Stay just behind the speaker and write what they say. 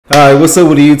Alright, what's up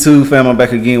with the YouTube fam? I'm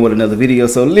back again with another video.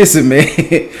 So listen, man,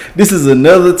 this is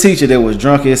another teacher that was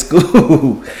drunk at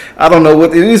school. I don't know what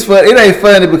it is. It ain't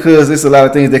funny because there's a lot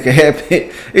of things that can happen.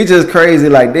 It's just crazy.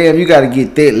 Like, damn, you got to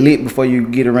get that lit before you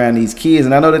get around these kids.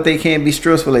 And I know that they can be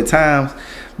stressful at times,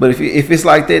 but if it's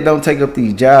like that, don't take up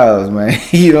these jobs, man.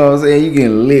 You know what I'm saying? You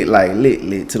getting lit, like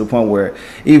lit to the point where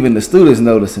even the students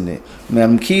noticing it.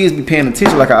 Man, them kids be paying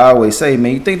attention, like I always say,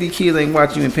 man. You think these kids ain't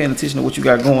watching you and paying attention to what you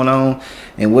got going on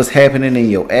and what's happening in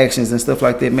your actions and stuff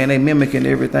like that, man. They mimicking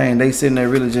everything. They sitting there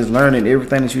really just learning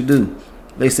everything that you do.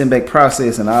 They sitting back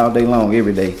processing all day long,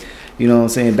 every day. You know what I'm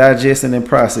saying? Digesting and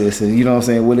processing, you know what I'm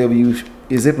saying? Whatever you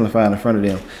is amplifying in front of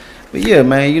them. But yeah,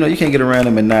 man, you know, you can't get around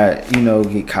them and not, you know,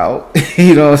 get caught.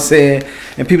 You know what I'm saying?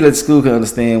 And people at school can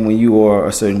understand when you are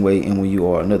a certain way and when you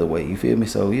are another way. You feel me?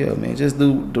 So yeah, man, just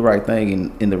do the right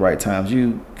thing in the right times.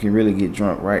 You can really get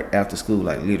drunk right after school,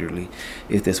 like literally,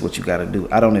 if that's what you got to do.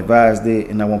 I don't advise that,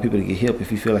 and I want people to get help if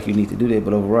you feel like you need to do that.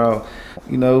 But overall,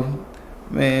 you know,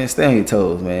 man, stay on your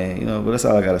toes, man. You know, but that's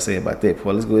all I gotta say about that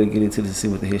part. Let's go ahead and get into this and see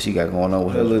what the hell she got going on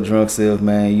with her little drunk self,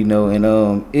 man. You know, and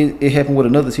it happened with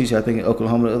another teacher, I think, in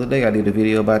Oklahoma the other day. I did a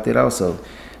video about that also.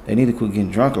 They need to quit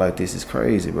getting drunk like this. It's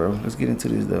crazy, bro. Let's get into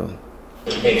this though.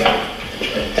 Hey, how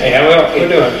we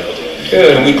doing?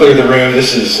 Good. And we cleared the room.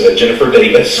 This is Jennifer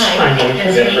Davis. Hi.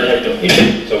 Jennifer, how you doing? You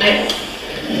too. So,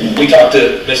 we talked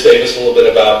to Miss Davis a little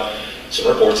bit about some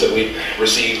reports that we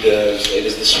received as late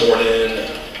as this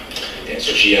morning. And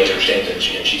so she understands, and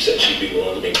she said she'd be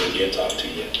willing to meet with you and talk to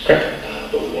you. Okay.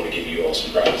 But we want to give you all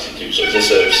some privacy too. So is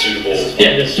this a suitable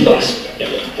this is place?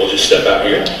 Yeah. We'll just step out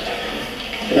here.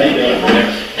 How you doing?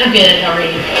 I'm good. How are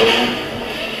you?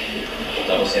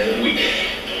 Almost the end of the week.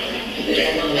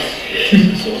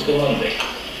 So what's going on today?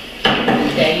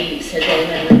 They said they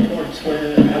had reports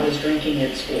where I was drinking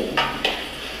at school,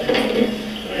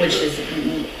 which has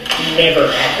never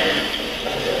happened.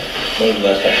 When was the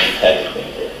last time you had anything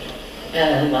for it?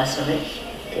 Last night.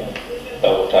 Okay.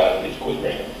 About what time did you quit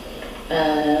drinking?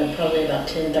 Probably about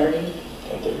 10:30.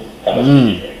 10:30. How much did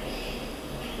you drink?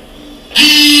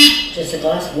 Just a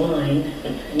glass of wine,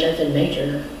 nothing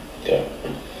major. Okay.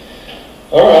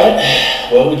 All right.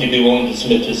 Well, would you be willing to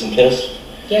submit to some tests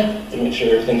Yeah. to make sure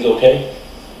everything's okay?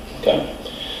 Okay.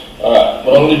 All right.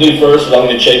 What I'm going to do first is I'm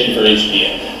going to check you for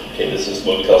HPN. Okay. This is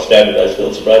what we call standardized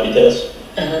field sobriety test.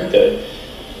 Okay.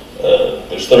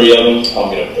 There's 3 of them. I'm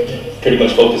going to pretty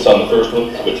much focus on the first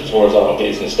one, which is horizontal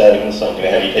gaze and staticness. I'm going to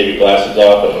have you take your glasses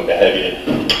off, and I'm going to have you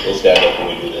stand up when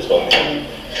we do this one.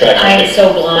 I am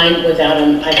so blind without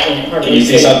them, I can't hardly Can you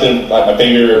see something like my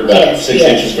finger about yes, 6 yes,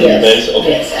 inches from your base? Okay.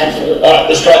 Yes, absolutely. All right,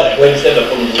 let's try that. Go ahead and stand up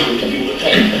for me.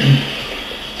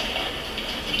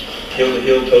 Heel to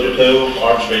heel, toe to toe,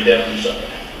 arms straight down to your side.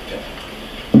 Okay.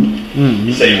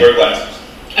 You say you wear glasses.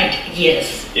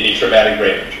 Yes. Any traumatic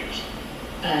brain injuries?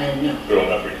 No.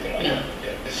 Growing up or anything like No. that?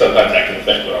 Okay. Sometimes that can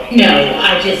affect what I'm No,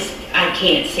 I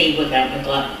can't see without my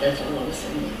glasses. That's all I was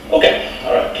saying. Okay.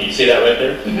 All right. Can you see that right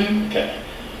there? Mm-hmm. Okay.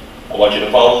 I want you to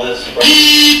follow this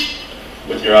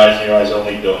with your eyes and your eyes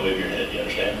only. Don't move your head. You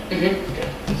understand? Mm-hmm. Okay.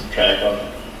 Just track on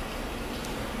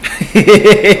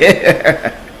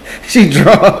it. She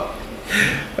drunk.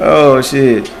 Oh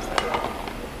shit.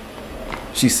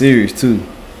 She's serious too.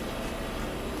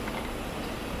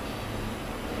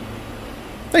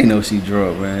 They know she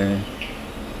drunk, man.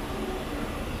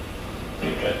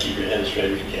 You gotta keep your head as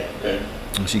straight as you can. Okay.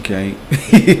 She can't.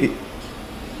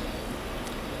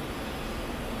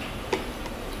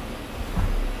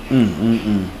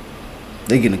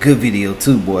 They getting a good video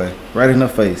too, boy. Right in her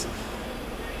face.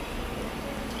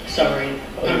 Sorry,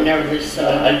 I'm nervous.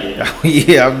 I get it.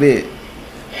 Yeah, I bet.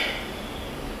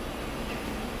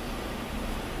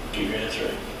 Keep your head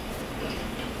straight.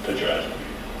 Put your eyes on.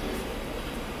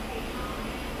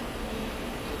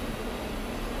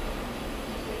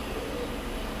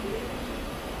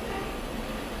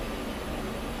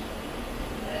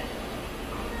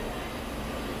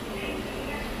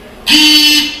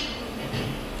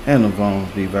 And the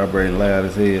phones be vibrating loud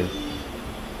as hell.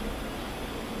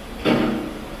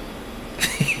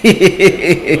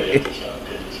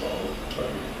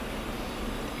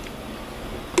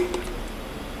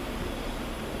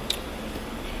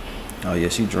 Oh yeah,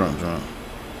 she drunk.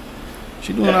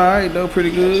 She doing alright though, pretty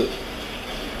good.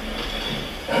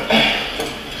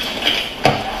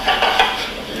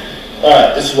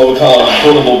 Alright, this is what we call a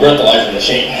portable breathalyzer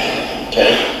machine.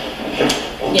 Okay?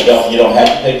 Yes. You don't have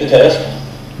to take the test.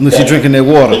 Look, she drinking that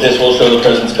water. But this will show the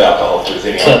presence of alcohol through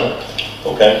the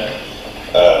okay?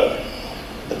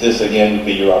 But this again would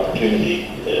be your opportunity.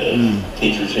 If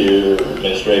teachers here or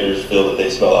administrators feel that they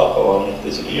smell alcohol on you,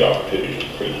 this would be your opportunity to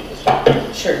prove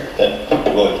this. Sure. Okay?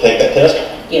 You willing to take that test?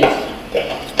 Yes.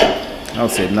 Okay. I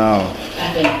would say no.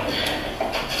 I've been,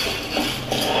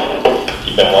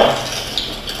 You been what?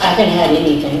 I haven't had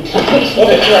anything. Okay,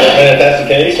 and if that's the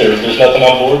case, or if there's nothing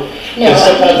on board, No, because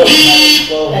sometimes what I-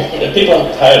 well, if people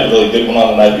have had a really good one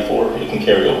on the night before, it can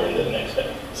carry over into the next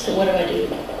day. So what do I do?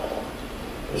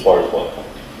 As far as what?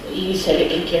 You said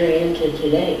it can carry into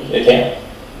today. It can.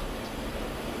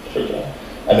 Sure can.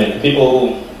 I mean, if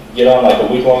people get on like a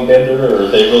week-long bender, or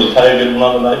if they really tied a good one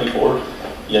on the night before,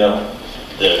 you know,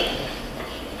 the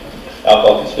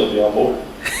alcohol can still be on board.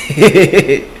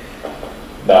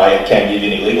 But I can't give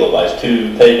you any legal advice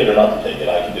to take it or not to take it.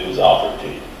 I can do is offer it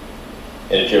to you.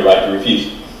 And it's your right to refuse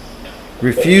it.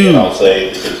 Refuse. But, I'll say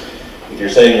this is, if you're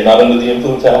saying you're not under the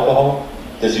influence of alcohol,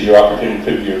 this is your opportunity to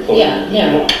prove your closure. Yeah,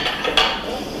 no.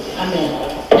 I mean,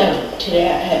 no, today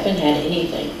I haven't had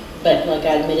anything. But like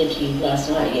I admitted to you last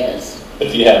night, yes. But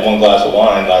if you had one glass of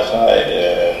wine last night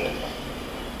and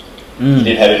you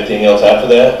didn't have anything else after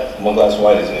that, one glass of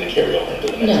wine isn't going to carry over into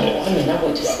the next No, day. I mean, I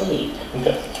went to sleep.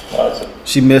 Okay. All right, so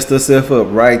She messed herself up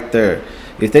right there.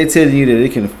 If they telling you that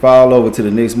it can fall over to the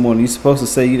next morning, you're supposed to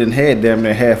say you done had damn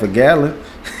near half a gallon.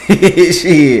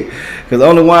 Shit. Because the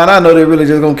only wine I know they really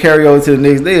just going to carry over to the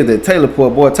next day is that Taylor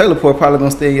Port. Boy, Taylor Port probably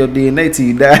going to stay in your DNA till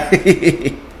you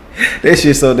die. That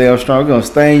shit's so damn strong. It's going to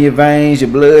stain your veins, your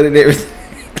blood, and everything.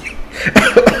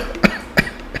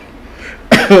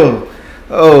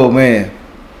 Oh, man.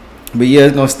 But yeah,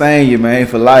 it's gonna stain you, man,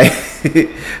 for life.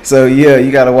 So yeah, you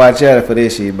gotta watch out for that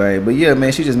shit, man. But yeah,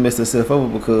 man, she just messed herself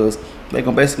over because they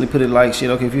gonna basically put it like shit.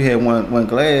 Okay, if you had one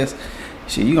glass,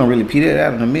 shit, you gonna really pee that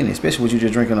out in a minute. Especially with you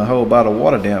just drinking a whole bottle of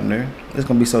water down there. It's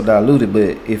gonna be so diluted.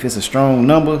 But if it's a strong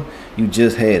number, you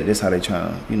just had it. That's how they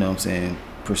trying to, you know what I'm saying,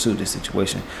 pursue this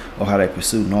situation, or how they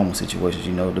pursue normal situations.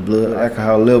 You know, the blood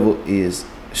alcohol level is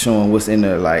showing what's in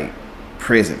there, like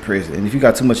present. And if you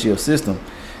got too much of your system,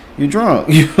 you're drunk.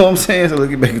 You know what I'm saying? So let's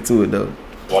get back into it though.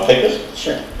 you want to take this?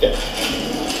 Sure. Yeah.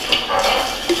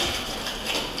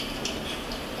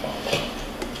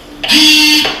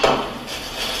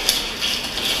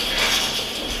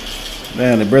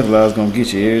 Man, the breathalyzer gonna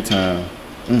get you every time.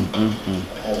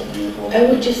 Have a beautiful. I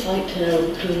would just like to know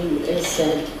who has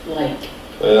said, like,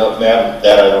 Well, ma'am,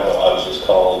 that I don't know. I was just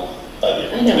called by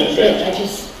the I know, but administration. I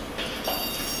just,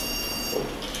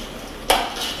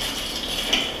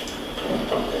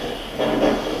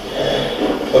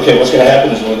 Okay, what's going to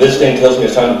happen is when this thing tells me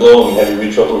it's time to blow, I'm going to have you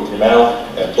reach over with your mouth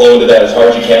and blow into that as hard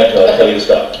as you can until I tell you to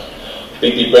stop.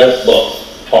 Big deep breath, blow.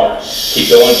 Hard. Keep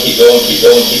going, keep going, keep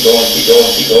going, keep going, keep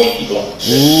going, keep going, keep going.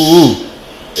 Ooh.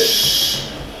 Good.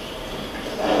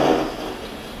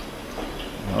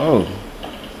 Oh.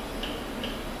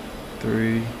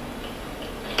 3.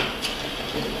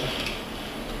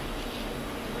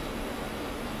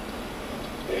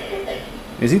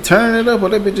 Is he turning it up, or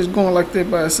that bitch just going like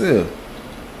that by itself?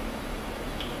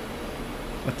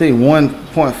 I think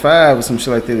 1.5 or some shit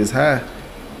like that is high.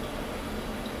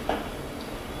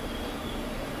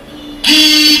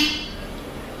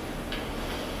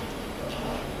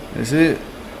 That's it.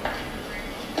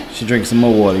 She drinking some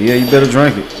more water. Yeah, you better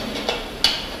drink it.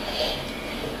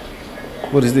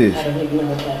 What is this? I don't even know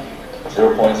what that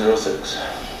 0.06.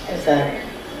 is. That,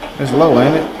 That's low,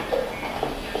 ain't it?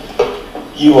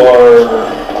 You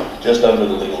are just under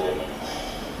the legal limit.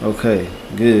 Okay,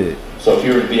 good. So if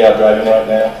you were to be out driving right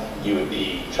now, you would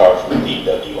be charged with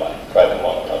DWI, driving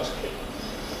while intoxicated.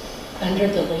 under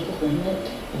the legal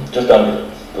limit? Just under.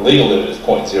 The legal limit is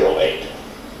 0.08.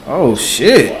 Oh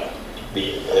shit.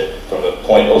 From the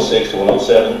 0.06 to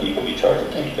 107, you can be charged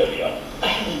with DWI. I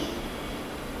haven't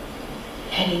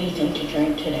had anything to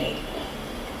drink today.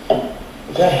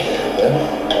 Okay,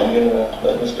 well, I'm gonna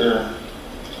let Mr.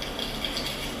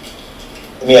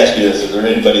 Let me ask you this, is there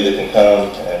anybody that can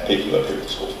come and pick you up here at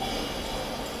school?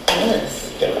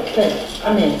 Yes. Okay. But,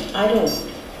 I mean, I don't,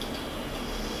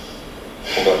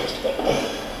 Hold on just a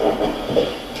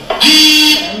minute.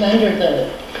 I'm under the,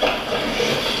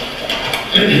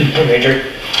 Hey, Major.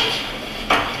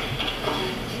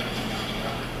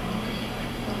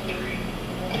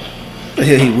 What the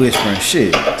hell he whispering?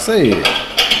 Shit. Say it.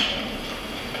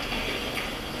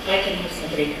 I can have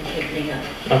somebody come pick me up.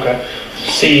 Okay.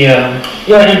 See,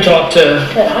 go ahead and talk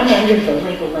to, But I'm under the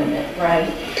legal limit,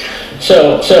 right?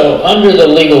 so under the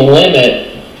legal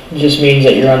limit just means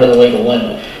that you're under the legal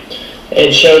limit.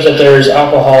 It shows that there's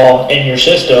alcohol in your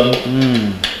system,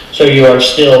 so you are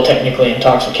still technically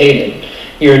intoxicated.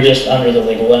 You're just under the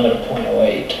legal limit of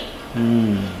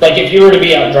 0.08. Like if you were to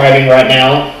be out driving right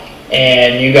now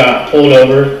and you got pulled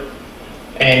over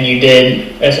and you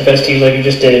did SFST like you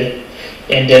just did,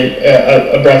 and did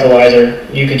a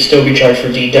breathalyzer, you could still be charged for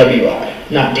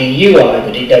DWI. Not DUI,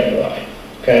 but DWI.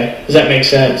 Okay, does that make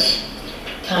sense?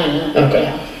 Kinda, Okay.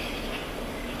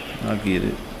 yeah. I get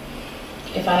it.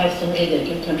 If I have somebody that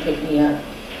can come pick me up,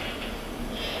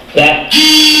 That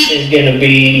is gonna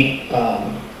be,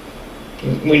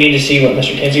 we need to see what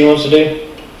Mr. Kinsey wants to do.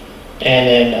 And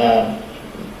then,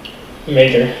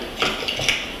 Major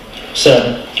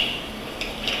Sutton.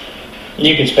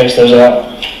 You can space those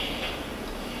out.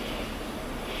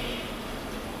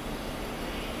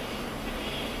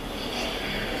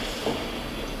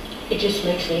 it just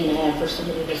makes me mad for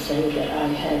somebody to say that I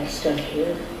had stuff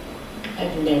here.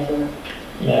 I've never,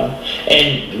 Yeah,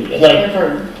 and like,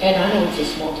 ever, and I know it's a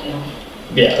small town.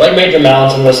 yeah, like Major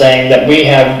Mallinson was saying, that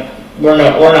we're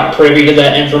not privy to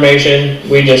that information.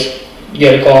 We just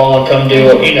get a call and come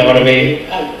do it, you know what I mean?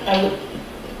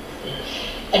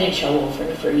 I did show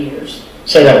welfare for years.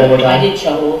 Say that one more I time. did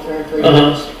show welfare for Uh-huh.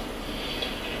 years.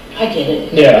 I get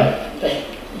it. Yeah, But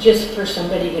just for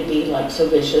somebody to be like so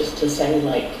vicious to say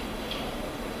like,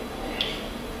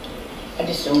 I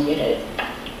just don't get it.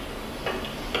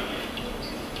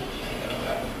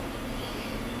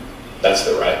 That's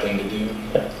the right thing to do,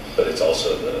 but it's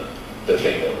also the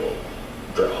thing that will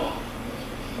draw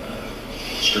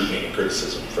scrutiny and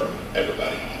criticism from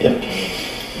everybody in the community.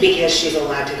 Because she's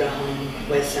allowed to go home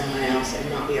with someone else and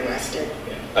not be arrested.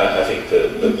 Yeah. I think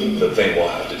the thing we'll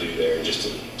have to do there, just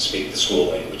to speak the school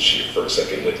language here for a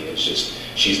second with you, is just,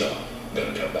 she's not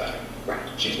going to come back. Right.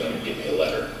 She's going to give me a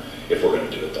letter if we're going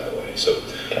to do it that way. So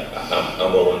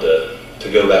I'm willing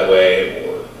to go that way,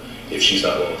 or if she's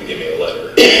not willing to give me a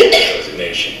letter,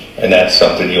 resignation. And that's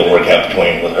something you'll work out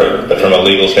between with her. But from a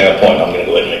legal standpoint, I'm going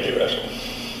to go ahead and make the arrest.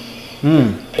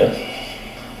 Okay.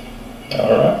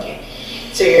 All right.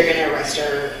 So you're going to arrest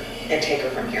her and take her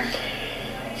from here?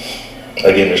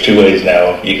 Again, there's two ways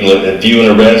now. You can view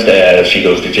an arrest as she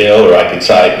goes to jail, or I could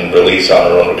cite and release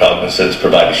on her own recognizance,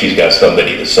 provided she's got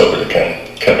somebody that's sober that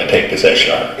can come and take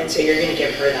possession of her. And so you're going to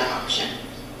give her that option?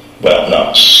 Well, no.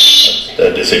 That's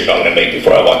the decision I'm going to make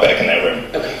before I walk back in that room.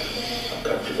 Okay. I'm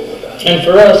comfortable with that. and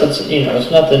for us, it's, you know, it's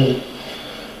nothing,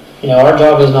 you know, our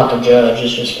job is not to judge,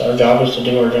 it's just our job is to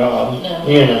do our job, No,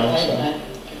 you know, so.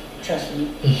 trust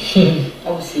me. I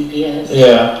was CPS.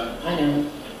 Yeah, I know.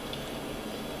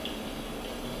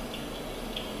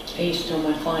 I used to tell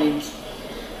my clients,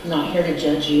 I'm not here to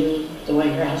judge you the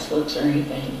way your house looks or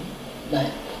anything,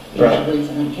 but there's Right. a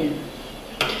reason I'm here.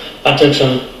 I took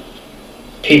some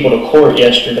people to court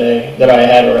yesterday that I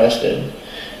had arrested,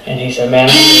 and he said, man,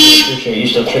 I really appreciate you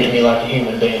still treating me like a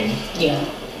human being. Yeah.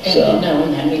 And So- no,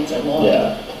 and that means a lot.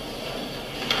 Yeah.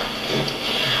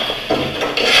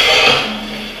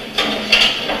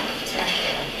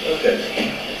 Okay.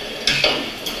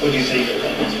 What do you think?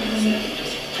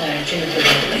 Jennifer.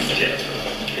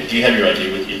 Do you have your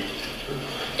ID with you?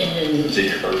 And Is it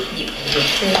your purse? yeah.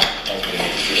 I'm going to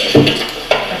need to see that.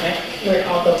 Okay. Where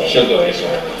all the She'll go where's get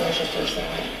your, one. where's your first one?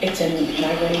 It's in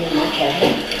my room in my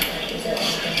cabinet. Okay, is there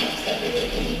anything else that we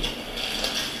would need?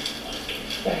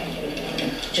 That I can get it in?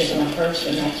 Just my purse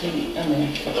and my key, I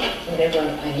mean, whatever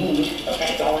I need. Okay,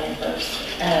 it's all in your purse.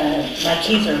 My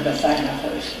keys are beside my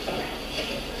purse.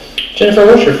 Jennifer,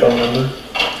 what's your phone number?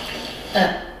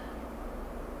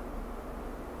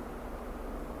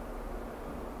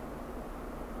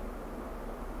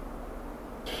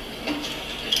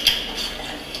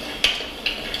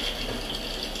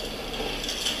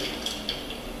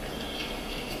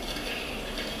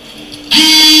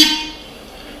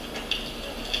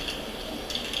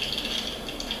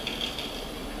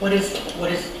 What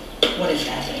is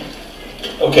happening?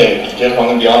 Okay, Jeff, I'm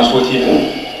going to be honest with you.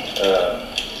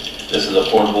 This is a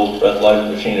portable breathalyzer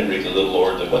machine. It reads a little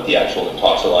lower than what the actual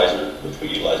intoxilizer, which we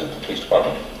utilize at the police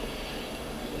department,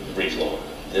 it reads lower.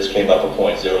 This came up at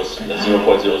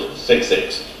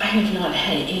 0.066. I have not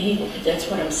had any, that's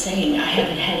what I'm saying, I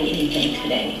haven't had anything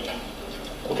today.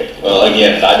 Okay, well,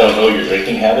 again, I don't know your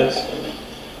drinking habits.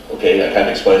 Okay, I kind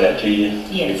of explained that to you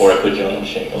Yes. before I put you on the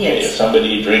machine. Okay, Yes. if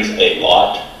somebody drinks a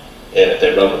lot, and if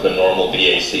they run with a normal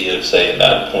BAC of, say,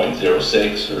 about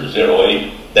 0.06 or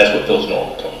 0.08, that's what feels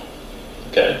normal to them.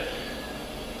 Okay?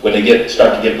 When they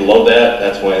start to get below that,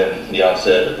 that's when the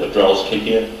onset of withdrawals kick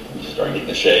in. You start getting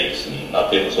the shakes and not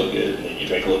feeling so good, and then you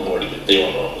drink a little more to get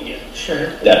feeling normal again. Sure.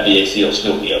 That BAC will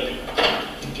still be up here.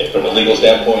 Okay, from a legal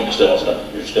standpoint, you're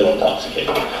still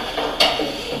intoxicated.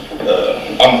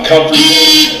 I'm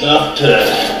comfortable enough to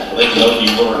let you know if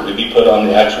you were to be put on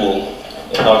the actual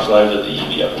intoxilizer that you'd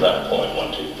be up around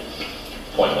 0.12,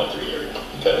 0.13 area.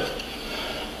 Okay.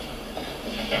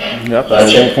 Yep, When I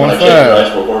that's checked 1.5. your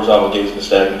eyes for horizontal gaze and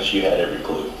stagnance, you had every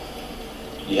clue.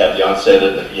 You have the onset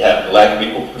of you have the lack of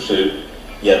equal pursuit,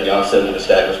 you have the onset of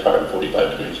nystagmus prior to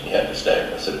 45 degrees, and you have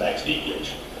nystagmus at max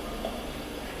deviation.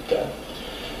 Okay.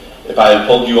 If I had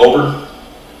pulled you over,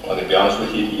 I'm going to be honest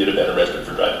with you, you'd have been arrested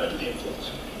for driving under the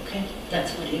influence. Okay,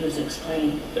 that's what he was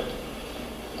explaining. Yep.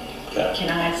 Okay. Can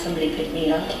I have somebody pick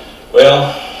me up? Well,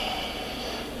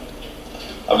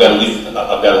 I've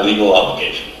got a legal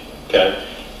obligation. Okay.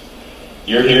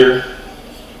 You're here.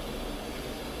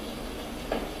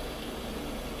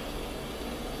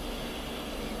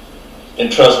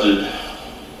 Entrusted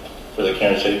for the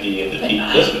care and safety and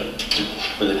the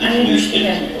for the I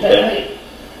understand, kids. but Okay.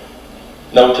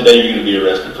 No, today you're going to be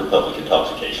arrested for public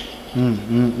intoxication.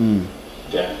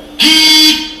 Okay.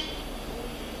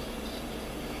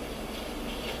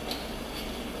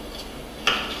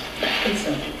 Please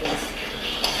don't do this.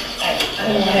 I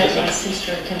will have my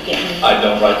sister come get me. I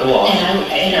don't write the laws.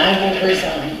 And I will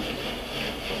resign.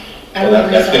 I Well,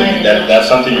 will that's resign. that's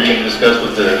something you're going to discuss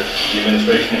with the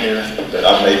administration here, that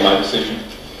I've made my decision.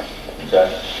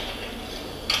 Okay.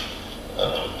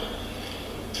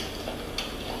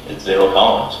 It's zero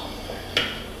tolerance.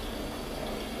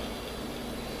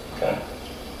 Okay.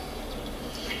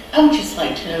 I would just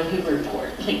like to know who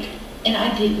reported, like, and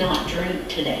I did not drink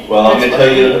today. Well, I'm going to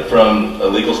That's tell what- you from a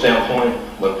legal standpoint,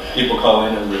 when people call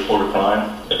in and report a crime,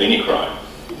 of any crime,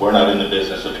 we're not in the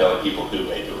business of telling people who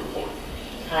made the report.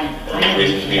 I And the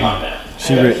reasons behind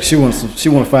that. She wants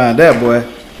to find that, boy.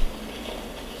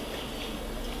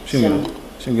 She gonna get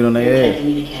on You're their ass. taking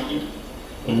me to county.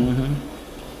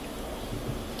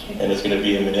 And it's going to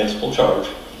be a municipal charge.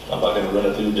 I'm not going to run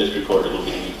it through the district court. It'll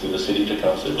be through the city to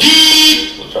council. It'll be a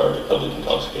municipal charge of public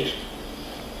intoxication.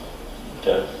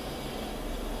 Okay.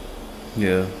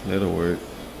 Yeah, that'll work.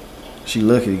 She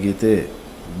lucky to get that,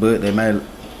 but they might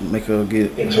make her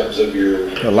get In terms of your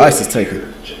her license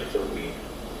taken. Jennifer, we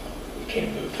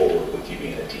can't move forward with you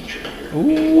being a teacher here Ooh.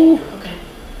 any longer. Okay.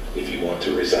 If you want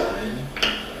to resign,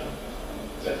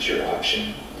 that's your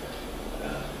option.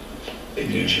 If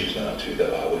you choose not to,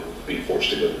 though, I would be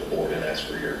forced to go to the board and ask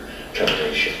for your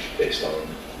termination based on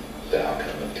the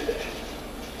outcome of today.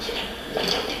 So,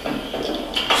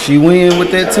 She win with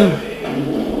that too.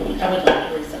 I would like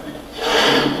to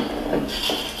resign.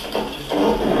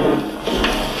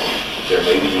 there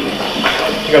may be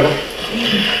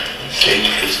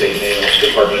the state mail,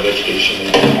 Department of Education,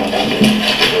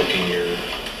 revoking your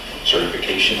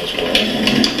certification as well.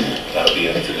 That'll be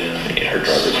up to them to get her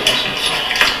driver's license.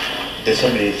 Did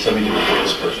somebody report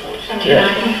this first voice? Can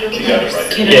I? You got it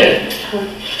right.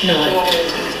 Can I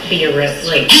not be arrested,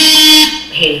 like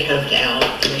handcuffed out,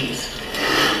 please?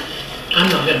 I'm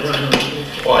not gonna run on you.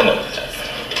 Well, I know that.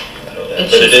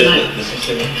 It's But it just is, my-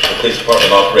 the police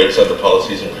department operates under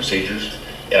policies and procedures,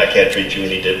 and I can't treat you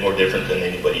any more different than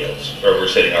anybody else, or we're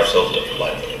setting ourselves up for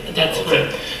liability. That's Okay.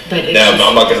 fine. But it's Now, just-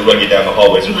 I'm not gonna run you down the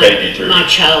hallways and pay you through. My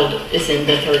child is in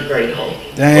the 3rd grade hall.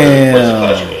 Where's the Damn.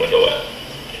 classroom window at?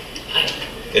 I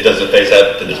It doesn't face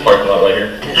out to this parking lot right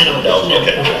here? I don't No, know.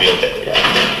 okay, we'll be okay.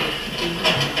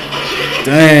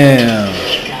 Damn.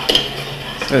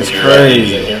 That's In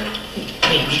crazy. here?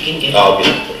 Yeah, you can get I'll get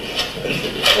it for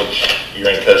you. Once you're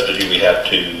in custody, we have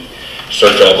to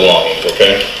search all belongings,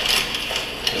 okay?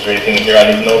 Is there anything here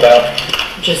I need to know about?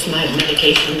 just my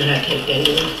medication that I take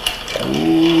daily.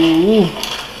 Ooh.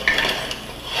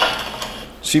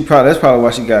 That's probably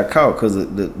why she got caught, because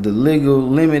the legal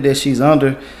limit that she's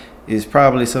under is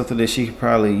probably something that she could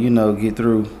probably, get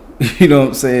through, you know what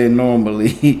I'm saying,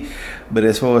 normally. But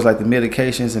as far as like the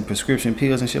medications and prescription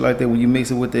pills and shit like that, when you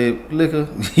mix it with that liquor,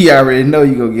 you already know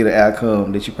you're going to get an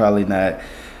outcome that you're probably not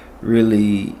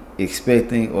really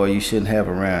expecting, or you shouldn't have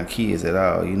around kids at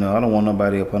all. I don't want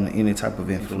nobody up under any type of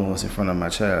influence in front of my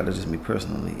child. That's just me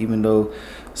personally. Even though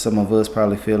some of us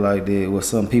probably feel like that, well,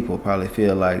 some people probably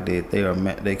feel like that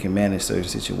they can manage certain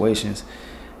situations.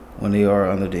 When they are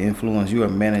under the influence, you are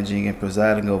managing and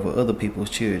presiding over other people's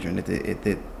children at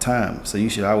that time. So you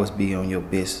should always be on your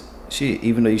best shit,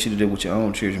 even though you should do it with your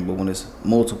own children. But when it's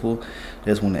multiple,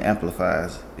 that's when it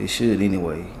amplifies. It should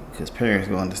anyway, because parents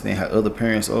gonna understand how other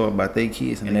parents are about their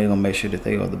kids, and they're gonna make sure that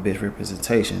they are the best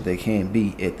representation they can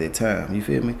be at that time. You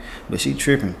feel me? But she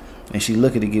tripping, and she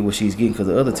lucky to get what she's getting, because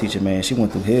the other teacher, man, she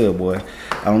went through hell, boy.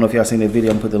 I don't know if y'all seen that video.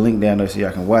 I'm gonna put the link down there so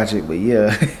y'all can watch it. But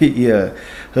yeah, yeah,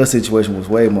 her situation was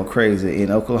way more crazy. In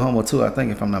Oklahoma too, I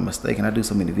think, if I'm not mistaken. I do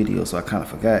so many videos, so I kind of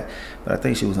forgot. But I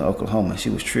think she was in Oklahoma. She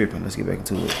was tripping. Let's get back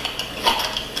into it.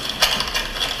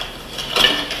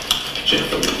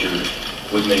 Jennifer,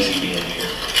 with Macy being here,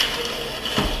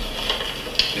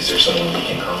 is there someone we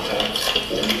can contact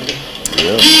for you?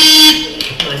 Yep.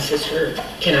 My sister,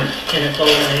 can I call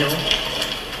her now?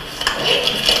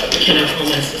 Can I call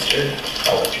my sister,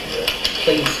 I'll let you do that.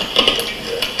 please, I'll let you do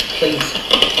that.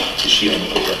 please? Is she on the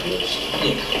pickup list?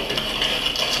 Yeah.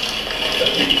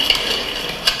 That'd be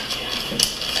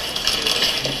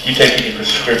You take any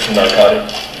prescription narcotic?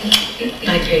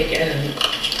 I take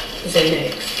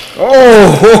Xanax.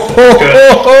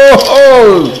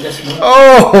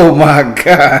 Oh my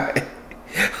God.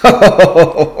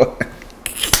 Oh.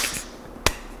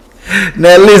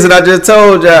 Now listen, I just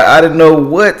told y'all I didn't know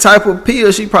what type of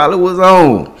pill she probably was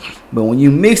on. But when you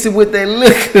mix it with that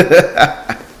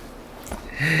liquor,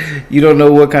 you don't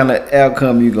know what kind of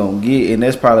outcome you're going to get. And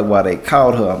that's probably why they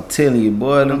caught her. I'm telling you,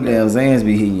 boy, them damn Xans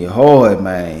be hitting you hard,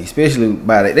 man. Especially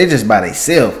they just by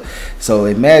themselves. So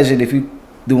imagine if you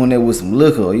doing that with some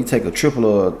liquor, or you take a triple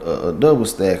or a double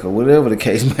stack or whatever the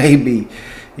case may be.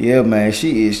 Yeah, man,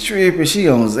 she is tripping. She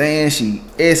on Xans. She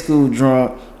at school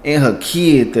drunk. And her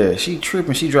kid there. She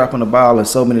tripping. She dropping the ball in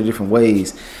so many different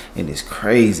ways. And it's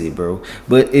crazy, bro.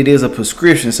 But it is a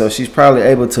prescription, so she's probably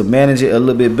able to manage it a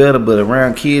little bit better. But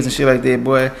around kids and shit like that,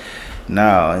 boy,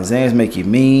 nah. And Xans make you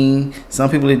mean. Some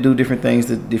people, they do different things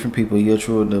to different people. You're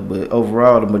true, but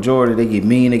overall, the majority, they get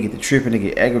mean. They get the tripping. They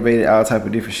get aggravated. All type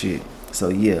of different shit. So,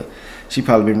 yeah. She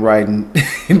probably been writing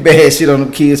bad shit on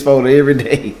them kids' folder every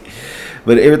day.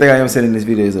 But everything I am saying in this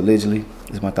video is allegedly.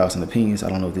 It's my thoughts and opinions. I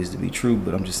don't know if this to be true,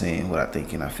 but I'm just saying what I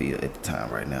think and I feel at the time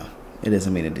right now. It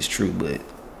doesn't mean that it's true, but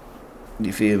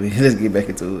you feel me? Let's get back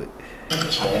into it. I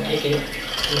take it.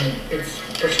 It's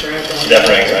prescribed. Is that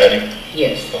for anxiety?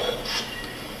 Yes.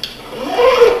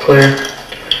 Clear.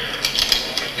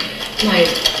 Like,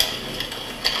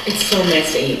 it's so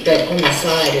messy, but on the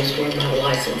side is where my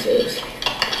license is.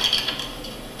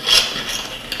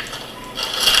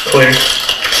 Clear.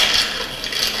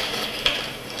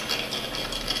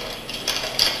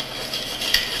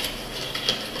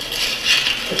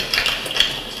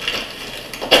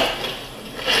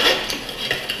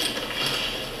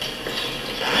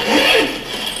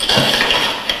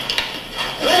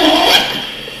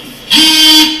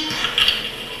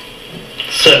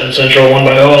 Central, 1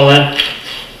 by OLN.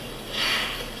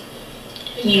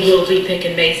 You will be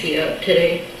picking Macy up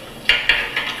today?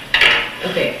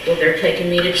 Okay, well, they're taking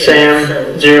me to jail,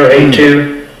 Sam,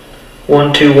 so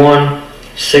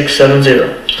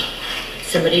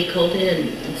 082-121-670. somebody called in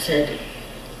and said,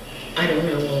 I don't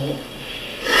know, well,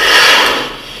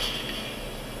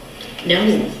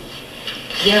 no,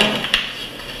 yeah,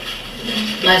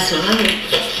 last night,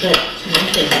 but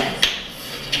nothing.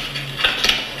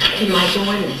 Am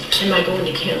I going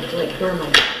to count, like, where am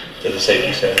I? To the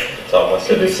safety center. It's all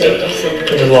To the safety center.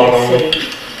 Just log on.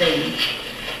 Thing.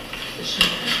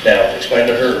 Now, explain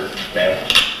to her, ma'am.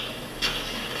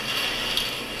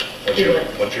 Do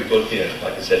Once you're booked in,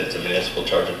 like I said, it's a municipal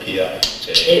charge of PI. It's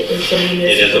a municipal.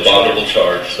 It is a bondable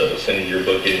charge, so as soon as you're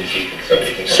booked in,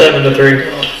 somebody can. 7 to 3.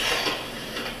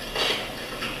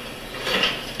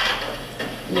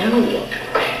 No,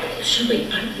 Shirley,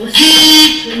 I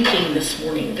wasn't drinking this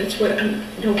morning. That's what I'm,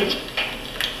 no.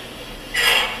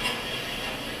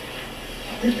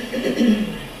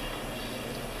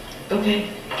 Okay.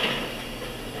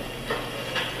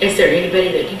 Is there anybody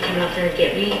that can come out there and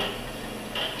get me?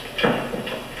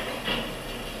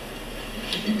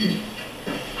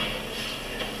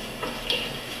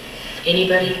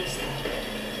 Anybody?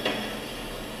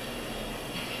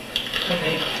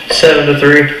 Okay. 7 to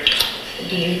 3.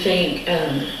 Do you think,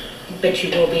 but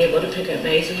you will be able to pick up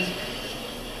Maisie?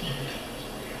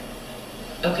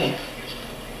 Okay.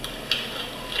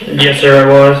 Yes, sir, I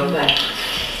was. Bye.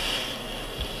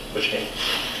 Which name?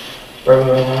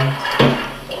 Burglar alarm.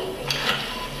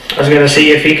 I was gonna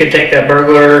see if he could take that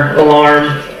burglar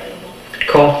alarm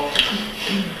call.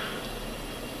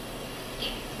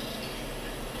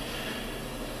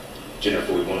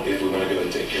 Jennifer, if we want to go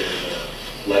and take care of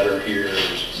the letter here,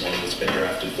 there's one that's been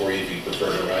drafted for you, if you prefer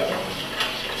to write one.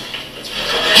 That's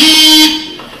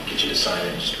fine. Get you to sign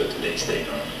it, just put today's date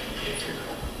on it. If you're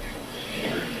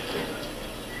angry.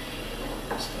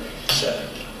 It's the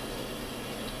 7th.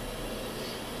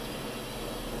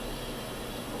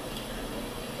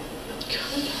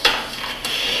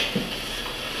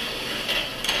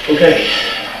 Okay.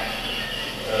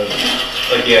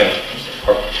 Again,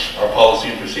 our policy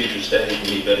and procedure states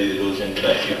anybody that goes into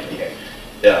that unit,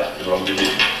 yeah, is what I'm going to do.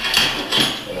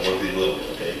 I'm going to work with you a little bit,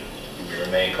 okay? If you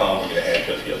remain calm, we're going to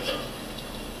handcuff you up front.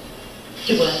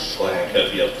 Do what? We'll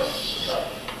handcuff you up front. Not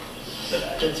the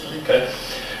back. That's fine. Okay?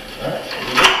 All right.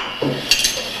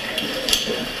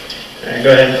 Alright, go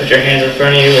ahead and put your hands in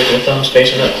front of you with your thumbs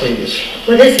facing up, please.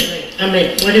 What is it? I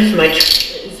mean, what is my,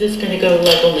 is this gonna go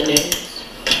like on the news?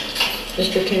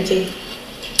 Mr. Kinsey?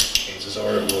 Chances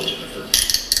are it will, Jennifer.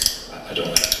 I don't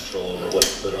have control over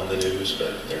what's put on the news,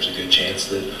 but there's a good chance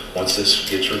that once this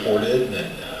gets reported,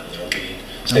 then there'll be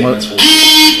statements we'll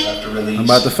have to release. I'm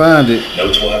about to find it.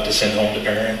 Notes we'll have to send home to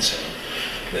parents,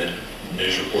 and then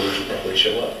news reporters will probably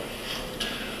show up.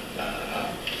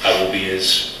 I will be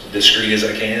as discreet as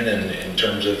I can in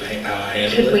terms of how I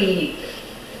handle it. Could we,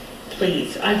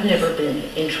 please, I've never been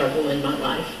in trouble in my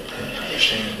life. I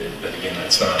understand it, but again,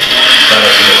 that's not up to me.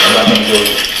 I'm not going to go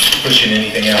pushing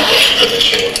anything out there until they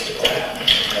show up to call.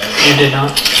 You did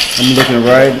not? I'm looking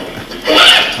right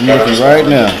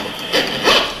now.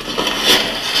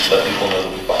 Let people know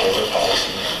that we follow their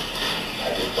policy. I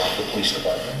did block the police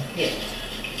department. Yes.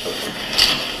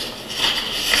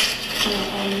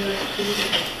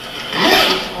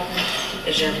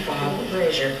 Is your fob, where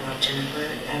is your fob, Jennifer?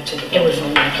 It was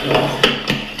on my key.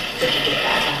 Did you get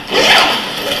that?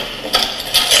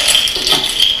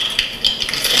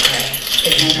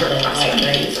 It's in her light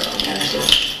razor on there.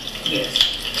 Yes.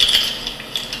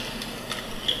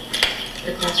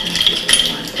 The classroom keys are the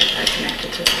ones that are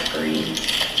connected to that green.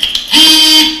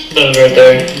 Those right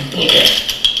there. Yeah.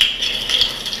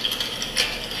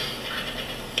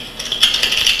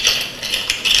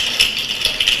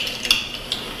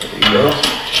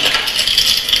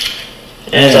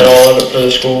 And is that all of it for the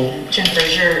school? Jennifer,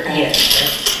 is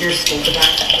your school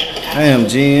device? I am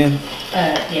Jen.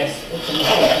 Yes, it's in the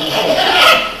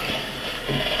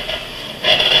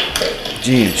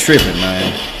Jen tripping,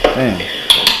 man. Damn.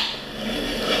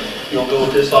 You'll go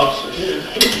with this officer?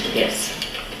 Yes.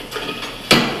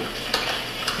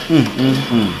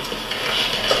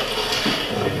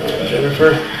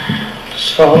 Jennifer,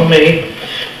 just follow me.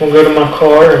 We'll go to my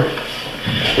car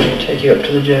and take you up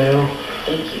to the jail.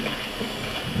 Thank you.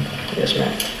 Yes,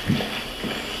 ma'am.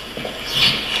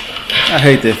 I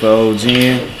hate that for old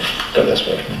Jen. Go this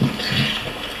way.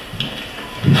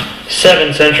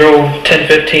 7 Central,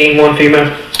 10:15, 1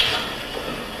 female.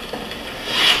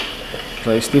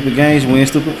 Play stupid games, win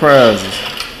stupid prizes.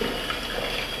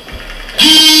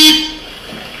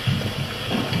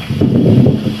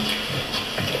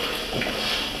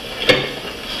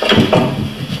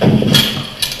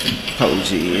 Oh,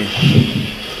 Jen.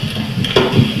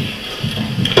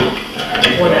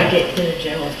 When I get to the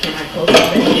jail, can I close the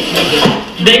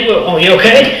window? They will. Oh, you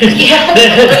okay? Yeah.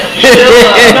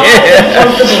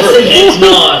 It's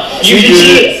not.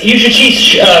 You should see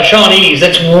Shawnee's.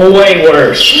 That's way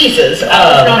worse. Jesus, I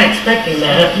was not expecting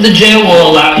that. The jail will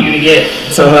allow you to get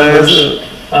So how is it?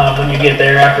 when you get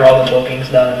there after all the bookings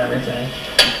done and everything.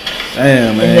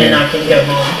 Damn, man. And then I can go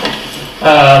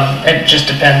home. It just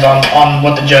depends on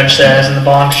what the judge says in the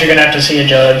bond, because you're gonna have to see a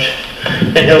judge,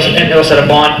 and he'll set a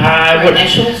bond.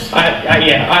 Initials?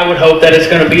 I would hope that it's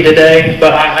gonna be today,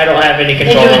 but I don't have any They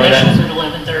control do over initials that. at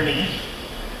 11:30.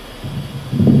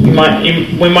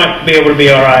 We might be able to be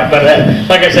all right, but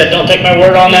like I said, don't take my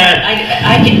word on that.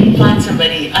 I can find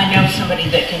somebody, I know somebody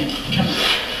that can come.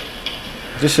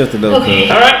 Just shut the door, Okay.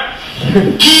 cuz. All right.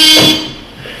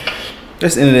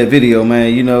 That's the end of that video,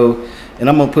 man. You know, and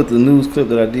I'm gonna put the news clip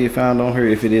that I did find on her,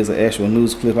 if it is an actual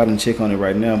news clip. I didn't check on it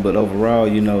right now, but overall,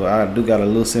 you know, I do got a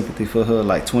little sympathy for her,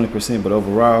 like 20%. But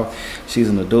overall, she's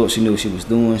an adult. She knew what she was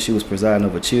doing. She was presiding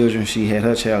over children. She had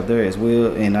her child there as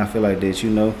well. And I feel like that,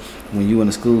 you know, when you in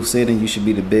a school setting, you should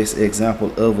be the best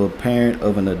example of a parent,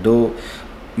 of an adult.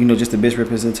 You know, just the best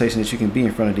representation that you can be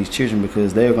in front of these children,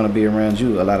 because they're going to be around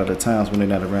you a lot of the times when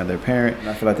they're not around their parent. And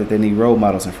I feel like that they need role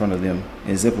models in front of them,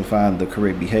 exemplifying the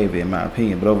correct behavior, in my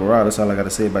opinion. But overall, that's all I got to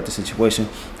say about the situation.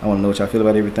 I want to know what y'all feel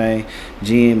about everything.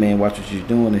 Jen, man, watch what you're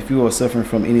doing. If you are suffering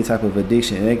from any type of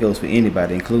addiction, and that goes for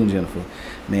anybody, including Jennifer,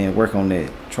 man, work on that.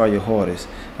 Try your hardest.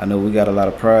 I know we got a lot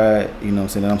of pride, you know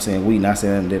what I'm saying? I'm saying we, not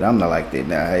saying that I'm not like that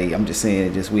now. Hey, I'm just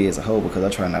saying just we as a whole, because I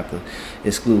try not to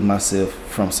exclude myself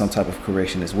from some type of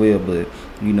correction as well. But,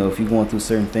 you know, if you're going through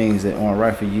certain things that aren't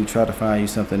right for you, try to find you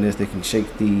something else that can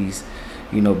shake these,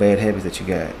 you know, bad habits that you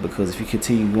got. Because if you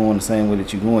continue going the same way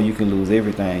that you're going, you can lose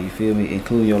everything, you feel me,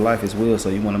 including your life as well. So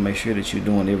you want to make sure that you're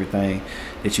doing everything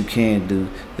that you can do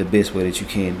the best way that you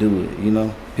can do it. You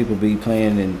know, people be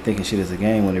playing and thinking shit is a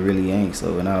game when it really ain't.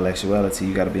 So in all actuality,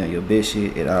 you got to be on your best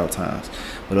shit at all times.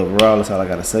 But overall, that's all I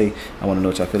got to say. I want to know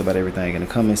what y'all feel about everything in the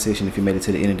comment section. If you made it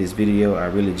to the end of this video, I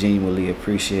really genuinely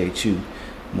appreciate you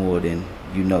more than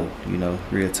you know,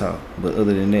 real talk. But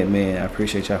other than that, man, I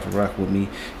appreciate y'all for rocking with me.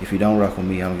 If you don't rock with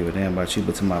me, I don't give a damn about you.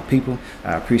 But to my people,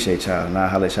 I appreciate y'all, and I'll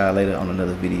holler at y'all later on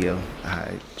another video. All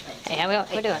right. Hey, how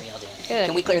we doing? How are y'all doing? Good.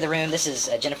 Can we clear the room? This is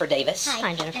Jennifer Davis.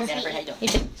 Hi, Jennifer. Jennifer, how you doing? You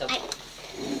too. So,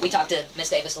 we talked to Miss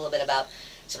Davis a little bit about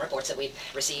some reports that we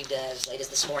received as late as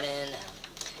this morning.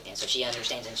 And so she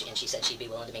understands, and she said she'd be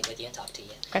willing to meet with you and talk to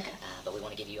you. Okay. But we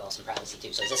want to give you all some privacy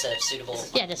too. So is this a suitable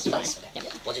Yeah, this is place? fine. Okay.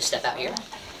 Yep. We'll just step out here.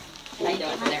 How you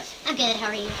doing from there? I'm good. How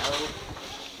are you? Oh,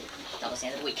 it's almost the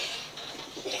end of the week.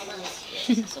 Almost.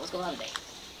 Yes. So what's going on today?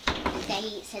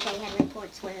 They said they had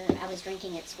reports where I was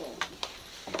drinking at school,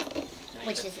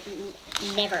 which has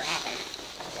never happened.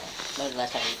 Okay. When was the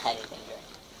last time you had anything to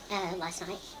drink? Last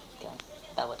night. Okay.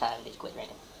 About what time did you quit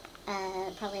drinking?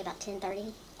 Probably about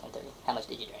 10:30. 10:30. How much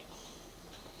did you drink?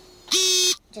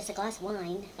 Just a glass of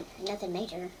wine, nothing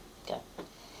major. Okay.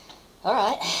 All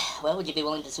right. Well, would you be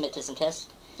willing to submit to some tests?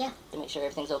 Yeah. To make sure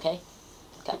everything's okay?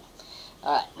 Okay.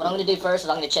 All right. What I'm going to do first is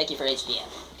I'm going to check you for HDM.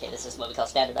 Okay, this is what we call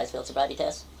standardized field sobriety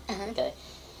tests. Okay.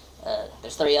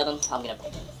 There's 3 of them. I'm going to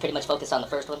pretty much focus on the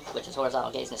first one, which is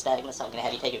horizontal gaze and nystagmus. I'm going to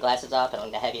have you take your glasses off, and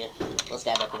I'm going to have you, we'll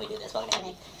stand up when we do this, but I'm going to have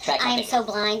you track my I am finger. so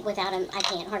blind without them, I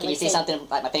can't hardly Can you see something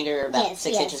like my finger about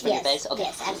 6 inches from your face? Okay.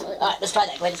 Yes, absolutely. All right, let's try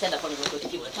that. Go ahead and stand up for me real quick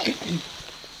if you would.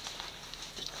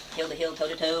 Heel to heel, toe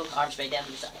to toe, arms straight down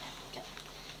to the side. Okay.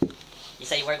 You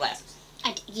say you wear glasses.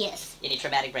 Yes. Any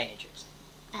traumatic brain injuries?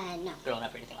 No. Growing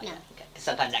up or anything like No. that? Okay. Because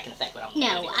sometimes that can affect what I'm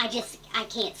No, doing. I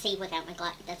can't see without my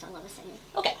glasses. That's all I was saying.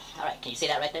 Okay. All right. Can you see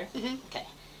that right there? Mm-hmm. Okay.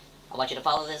 I want you to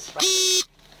follow this right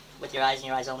with your eyes and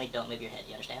your eyes only. Don't move your head.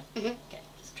 You understand? Mm-hmm. Okay.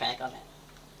 Just track on that.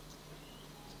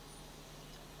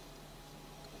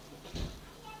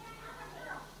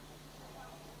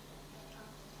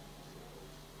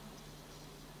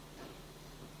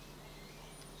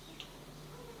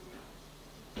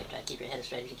 Okay, try to keep your head as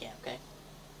straight as you can, okay?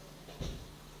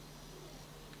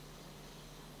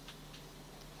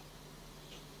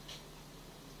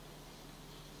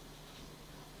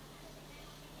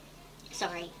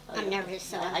 Sorry, Oh, I'm yeah. nervous,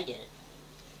 so No, I get it.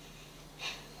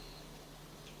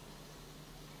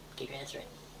 Keep your head straight.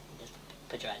 Just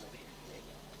put your eyes over here. There you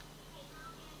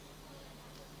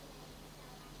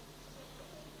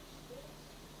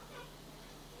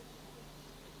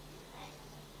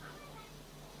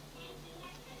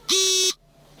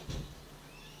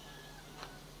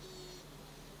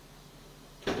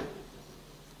go.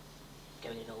 Okay,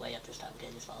 we need to go way up this time. Okay,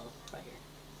 just follow right here.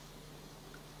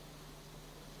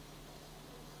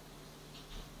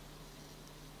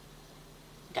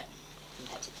 Okay,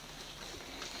 that's it.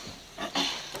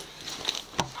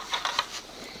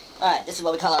 Alright, this is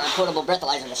what we call our portable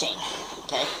breathalyzer machine.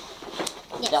 Okay?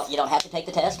 Yes. You don't have to take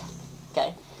the test.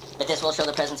 Okay? But this will show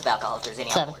the presence of alcohol if there's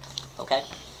any on board. Okay?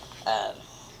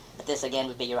 But this again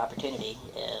would be your opportunity.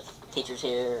 If teachers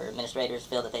here or administrators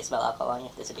feel that they smell alcohol on you,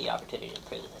 this would be your opportunity to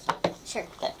prove this. Sure.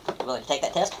 Okay. You willing to take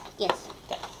that test? Yes.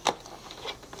 Okay.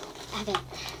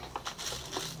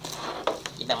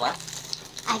 You've been what?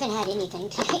 I haven't had anything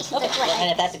today. Okay.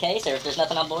 And if that's the case, or if there's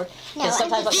nothing on board, No, because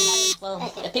sometimes I'm what just- can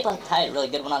happen, well, if people have had a really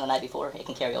good one on the night before, it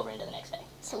can carry over into the next day.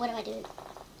 So what do I do?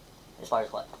 As far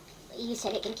as what? You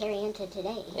said it can carry into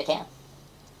today. It can.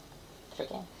 Sure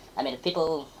can. I mean, if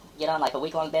people get on like a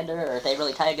week-long bender, or if they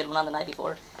really tie a good one on the night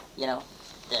before, you know,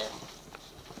 the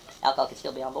alcohol could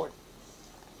still be on board.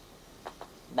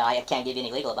 But I can't give you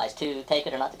any legal advice to take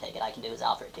it or not to take it. I can do is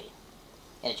offer it to you.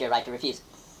 And it's your right to refuse it.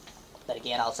 But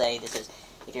again, I'll say this is,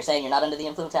 if you're saying you're not under the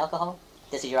influence of alcohol,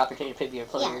 this is your opportunity to prove to your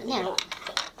employer that you're not.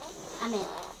 I mean,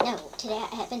 no, today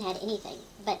I haven't had anything.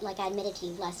 But like I admitted to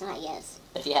you last night, yes.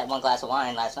 But if you had 1 glass of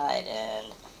wine last night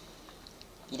and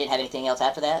you didn't have anything else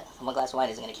after that, 1 glass of wine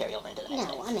isn't going to carry over into the next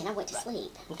day. No, I mean, I went to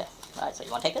sleep. Okay. All right, so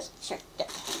you want to take this? Sure. Okay.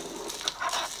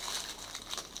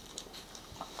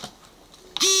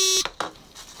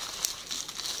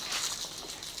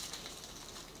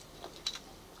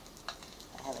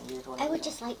 I haven't used one. I would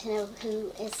just like to know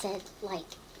who is said, like...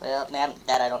 Well, ma'am,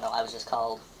 that I don't know. I was just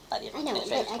called by the I know,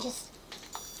 administrator. but I just...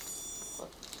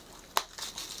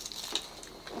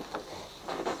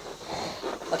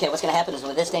 Okay, what's going to happen is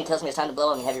when this thing tells me it's time to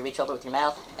blow, I'm going to have you reach over with your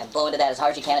mouth and blow into that as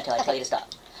hard as you can until I tell you to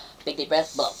stop. Big deep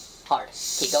breath, blow. Hard.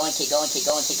 Keep going, keep going, keep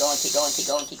going, keep going, keep going, keep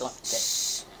going, keep going. Good.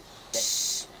 Good.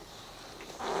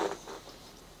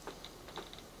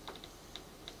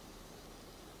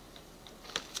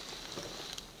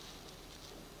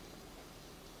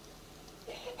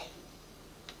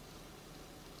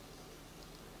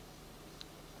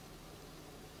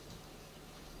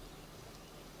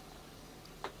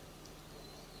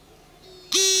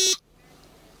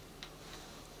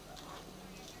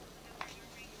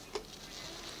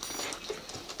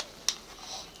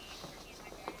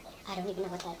 I don't even know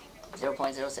what that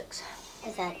 0.06.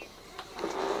 is. That...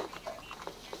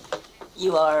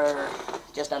 You are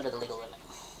just under the legal limit.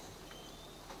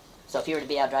 So if you were to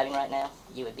be out driving right now,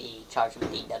 you would be charged with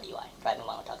DWI, driving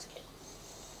while intoxicated.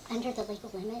 Under the legal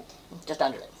limit? Just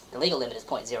under it. The legal limit is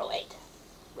 0.08,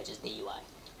 which is DUI.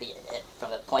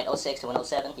 From a 0.06 to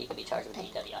 107, you could be charged with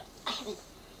DWI. I haven't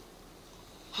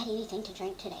had anything to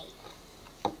drink today.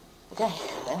 Okay,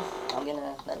 well, I'm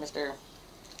gonna let Mr.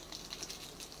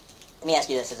 Let me ask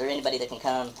you this, is there anybody that can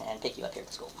come and pick you up here at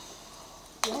the school?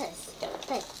 Yes,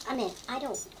 but, I mean, I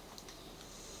don't,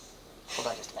 Hold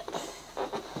on just a minute.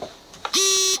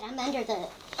 but I'm under the,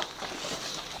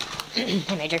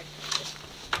 Hey, Major.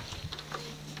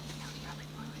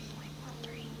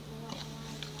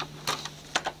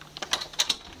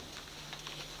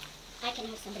 I can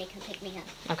have somebody come pick me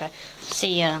up. Okay.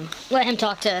 See, let him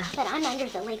talk to... But I'm under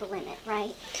the legal limit,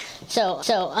 right? So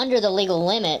under the legal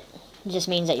limit just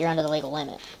means that you're under the legal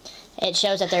limit. It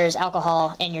shows that there's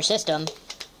alcohol in your system,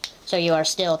 so you are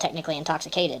still technically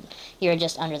intoxicated. You're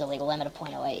just under the legal limit of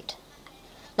 .08.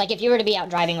 Like if you were to be out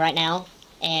driving right now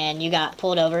and you got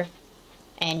pulled over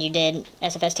and you did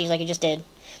SFSTs like you just did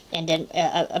and did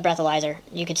a breathalyzer,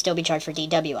 you could still be charged for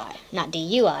DWI. Not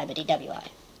DUI, but DWI.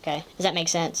 Okay? Does that make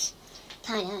sense?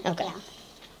 Kinda, Okay. yeah.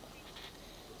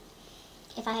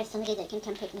 If I have somebody that can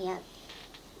come pick me up.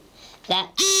 That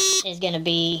is going to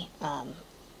be,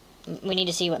 we need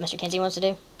to see what Mr. Kinsey wants to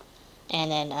do.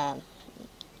 And then,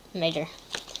 Major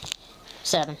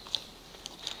 7.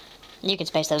 You can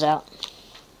space those out.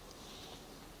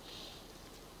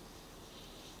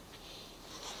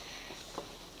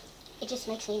 It just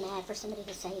makes me mad for somebody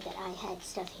to say that I had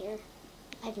stuff here.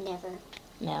 I've never,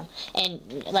 Yeah. And,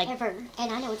 like, ever,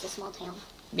 and I know it's a small town.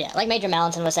 yeah, like Major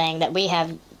Mallinson was saying, that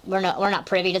we're not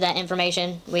privy to that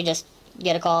information. We just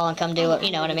get a call and come do it,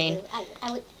 you know what I mean?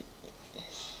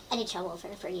 I did child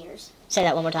welfare for years. Say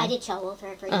that one more time. I did child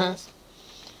welfare for Uh-huh. years.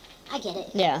 I get it.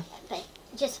 Yeah. But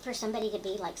just for somebody to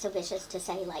be, like, so vicious to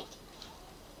say, like,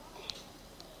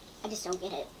 I just don't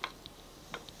get it.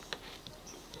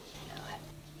 You know,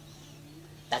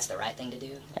 that's the right thing to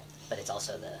do, but it's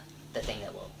also the thing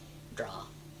that will draw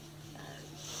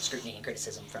scrutiny and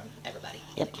criticism from everybody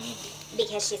in the community.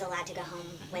 Because she's allowed to go home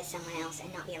with someone else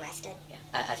and not be arrested. Yeah,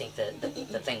 I think the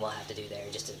thing we'll have to do there,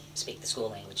 just to speak the school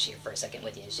language here for a second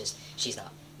with you, is just she's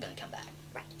not going to come back.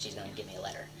 Right. She's going to give me a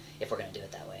letter if we're going to do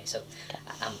it that way. So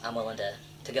I'm willing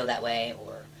to go that way,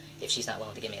 or if she's not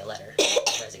willing to give me a letter,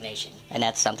 resignation. And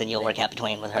that's something you'll work out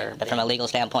between with her. But from a legal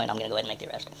standpoint, I'm going to go ahead and make the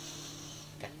arrest.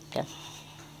 Okay. Okay.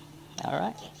 All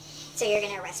right. So you're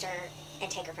going to arrest her and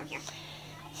take her from here?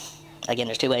 Again,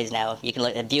 there's two ways now. You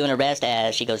can view an arrest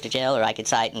as she goes to jail, or I could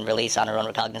cite and release on her own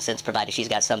recognizance, provided she's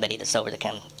got somebody that's sober to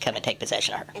come and take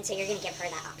possession of her. And so you're going to give her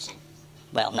that option?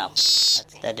 Well, no. That's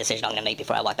the decision I'm going to make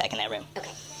before I walk back in that room.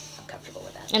 Okay. I'm comfortable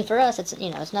with that. And for us, it's,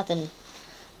 you know, it's nothing,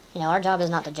 you know, our job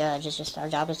is not to judge, it's just our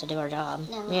job is to do our job,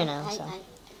 No, you know, I so.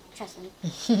 trust me.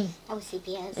 I was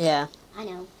CPS. Yeah. I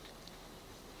know.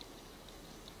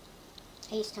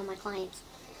 I used to tell my clients,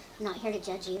 I'm not here to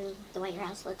judge you the way your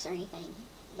house looks or anything,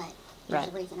 but there's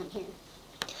a reason I'm here.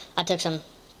 I took some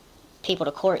people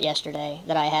to court yesterday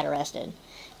that I had arrested,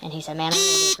 and he said, man, I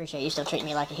really do appreciate you still treating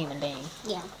me like a human being.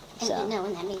 Yeah, and So. no,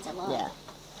 and that means a lot. Yeah.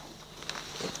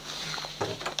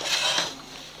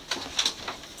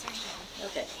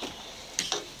 Okay.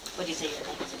 What do you say your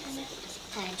name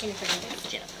is? Jennifer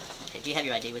Davis. Jennifer. Okay, do you have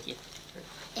your ID with you?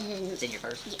 And It's in your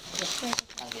purse? yeah.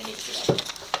 I'm going to need to see that.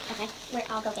 Okay,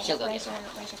 I'll go get She'll it. go Where's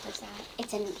get your purse at?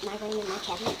 It's in my room in my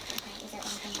cabinet. Okay, is there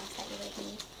anything else that you would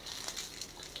need?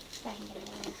 I can get it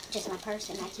in. Just my purse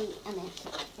and my key. I mean,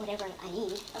 whatever I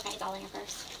need. Okay, it's all in your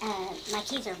purse. My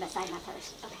keys are beside my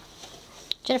purse. Okay.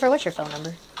 Jennifer, what's your phone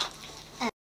number?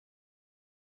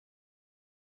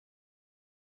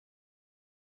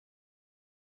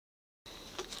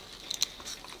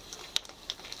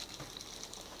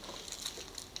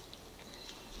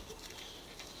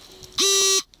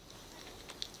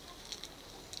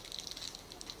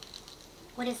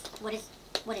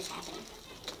 What is happening?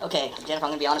 Okay, Jennifer,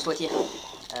 I'm going to be honest with you.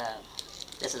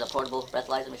 This is a portable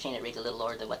breathalyzer machine. It reads a little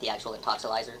lower than what the actual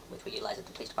intoxilyzer, which we utilize at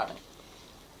the police department.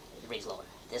 It reads lower.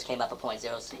 This came up at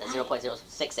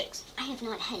 0.066. I have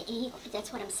not had any.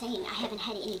 That's what I'm saying. I haven't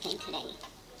had anything today.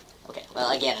 Okay,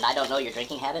 well, again, and I don't know your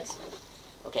drinking habits.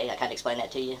 Okay, I kind of explained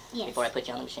that to you Yes. before I put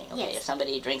you on the machine. Okay, Yes. if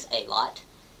somebody drinks a lot,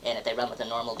 and if they run with a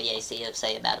normal BAC of,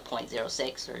 say, about a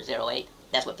 0.06 or 0.08,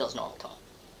 that's what feels normal to them.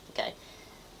 Okay?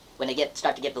 When they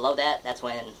start to get below that, that's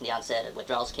when the onset of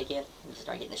withdrawals kick in. You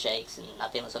start getting the shakes and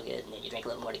not feeling so good, and then you drink a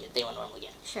little more to get feeling normal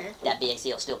again. Sure. That BAC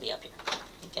will still be up here.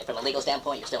 Okay, from a legal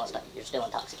standpoint, you're still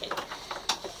intoxicated.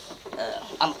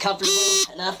 I'm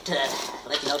comfortable enough to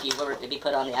let you know if you were to be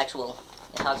put on the actual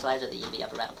intoxilyzer that you'd be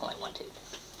up around 0.12,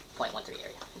 0.13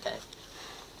 area. Okay.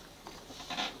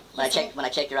 When I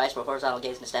checked your eyes for horizontal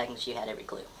gaze and nystagmus, you had every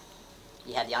clue.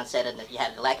 You had the onset and you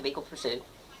had the lack of equal pursuit.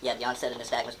 You had the onset of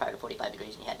nystagmus prior to 45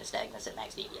 degrees, and you had nystagmus at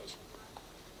max deviation.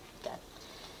 Okay.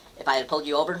 If I had pulled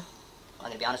you over, I'm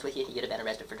going to be honest with you, you'd have been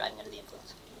arrested for driving under the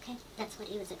influence. Okay, that's what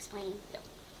he was explaining. Yep.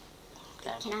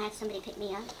 Okay. Can I have somebody pick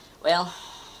me up? Well,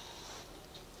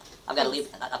 I've got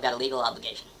a legal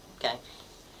obligation. Okay.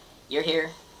 You're here.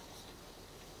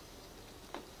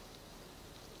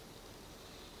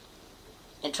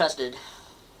 Entrusted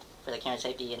for the care and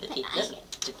safety and the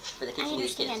for the teaching of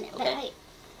these kids. Okay.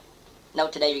 No,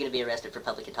 today you're going to be arrested for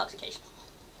public intoxication.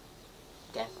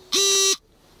 Okay.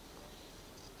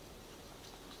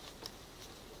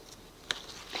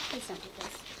 Please don't do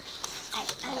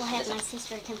this. I will have my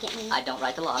sister come get me. I don't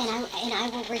write the laws. And I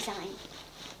will resign.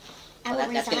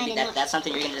 That's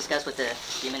something you're going to discuss with the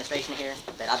administration here.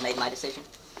 That I've made my decision.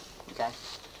 Okay.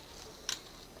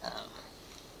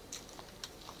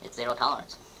 It's zero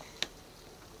tolerance.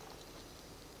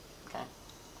 Okay.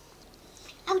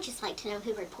 I would just like to know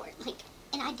who reported.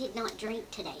 And I did not drink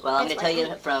today. Well, I'm going to tell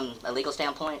you from a legal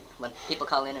standpoint, when people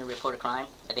call in and report a crime,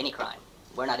 of any crime,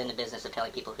 we're not in the business of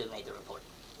telling people who made the report.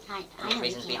 I There's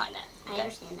reasons behind that. Okay? I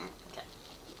understand that. Okay.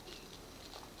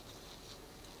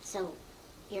 So,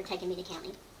 you're taking me to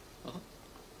county? Mm-hmm.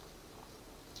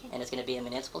 Okay. And it's going to be a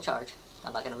municipal charge.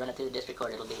 I'm not going to run it through the district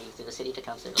court. It'll be through the city of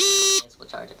Tecumseh. It'll be a municipal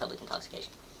charge of public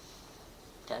intoxication.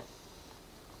 Okay?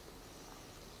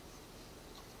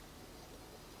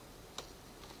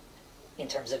 In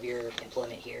terms of your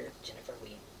employment here, Jennifer,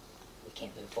 we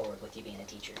can't move forward with you being a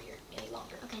teacher here any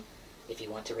longer. Okay. If you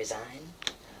want to resign,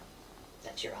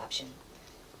 that's your option.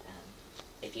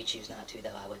 If you choose not to,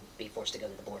 though, I would be forced to go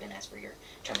to the board and ask for your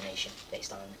termination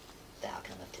based on the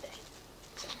outcome of today.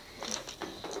 So,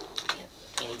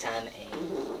 anytime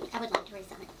I would like to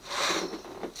resign.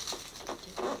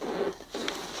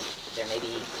 There may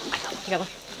be the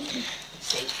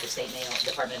state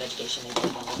Department of Education may be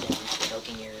involved in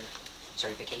revoking your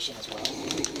certification as well.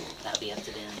 That'll be up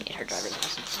to them. Get her driver's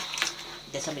license.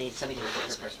 Did somebody report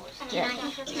her first voice? Yeah.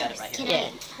 You got it right here.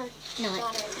 Can I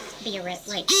not be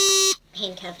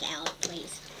handcuffed out,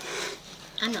 please?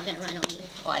 I'm not going to run on you.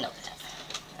 Oh, I know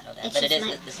that. But it is,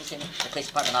 the police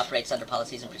department operates under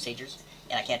policies and procedures,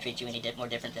 and I can't treat you any more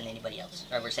different than anybody else,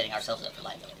 or we're setting ourselves up for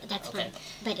liability. That's okay? fine.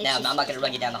 But now, I'm not going to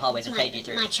run you down the hallways and pave you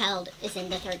through. My child is in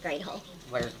the 3rd grade hall.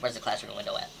 Where's the classroom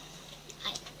window at?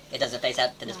 It doesn't face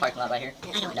out to this parking lot right here?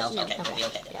 I don't know. No. Okay, we'll be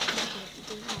okay then.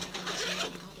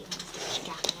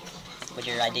 Would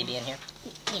your ID be in here?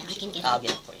 Yeah, I can get it. I'll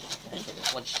get it for you.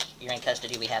 Once you're in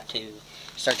custody, we have to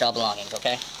search all belongings,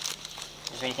 okay?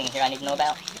 Is there anything here I need to know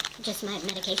about? Just my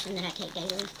medication that I take daily.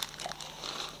 Okay.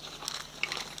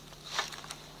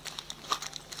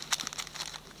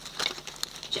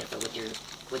 Jennifer,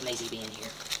 with Maisie being here,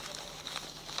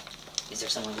 is there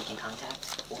someone we can contact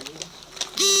for you?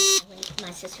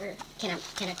 My sister, can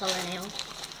I call her now?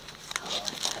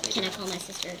 Can I call my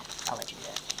sister? I'll let you do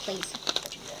that. Please. I'll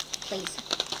let you do that.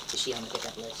 Please. Is she on the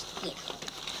pickup list? Yeah.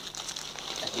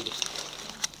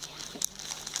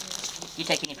 You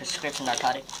take any prescription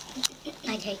narcotic?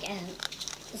 I take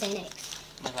Xanax.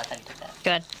 When's the last time you took that?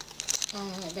 Good.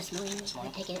 This morning. I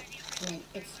take it, and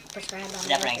it's prescribed by Is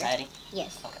that for anxiety?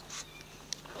 Yes. Okay.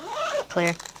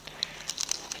 Clear.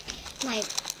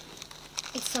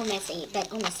 It's so messy,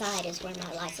 but on the side is where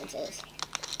my license is.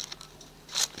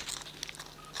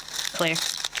 Clear.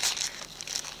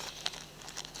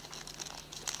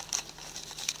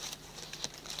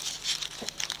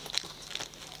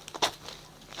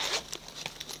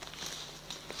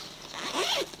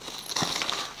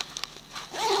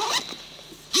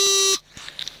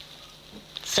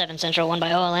 Seven Central, 1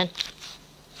 by OLN.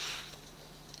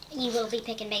 You will be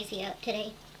picking Maisie up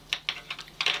today?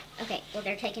 Okay, well,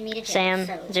 they're taking me to jail. Sam,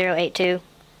 so 082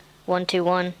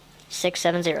 121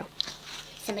 670.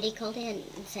 somebody called in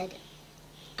and said,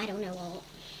 I don't know all.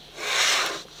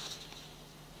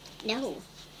 No.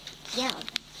 Yeah.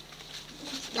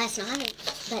 Last night,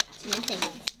 but nothing.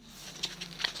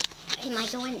 Am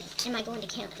I going to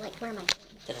camp? Like, where am I going?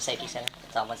 To the safety center.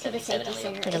 It's on To the 177 safety and Leo.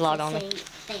 center. Just log on. It's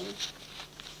the same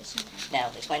thing. Now,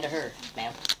 explain to her,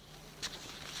 ma'am.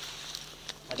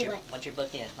 Do what? Once you're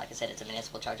booked in, like I said, it's a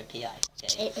municipal charge of PI.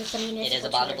 Okay? It's a municipal It is a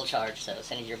bondable charge, so as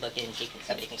soon as you're booked in,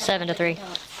 somebody can come. 7 to 3.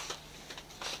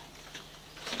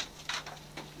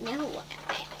 No,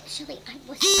 actually, I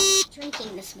was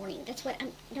drinking this morning. That's what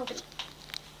nobody.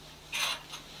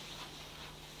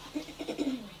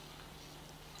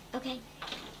 Okay.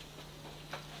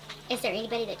 Is there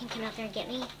anybody that can come out there and get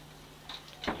me?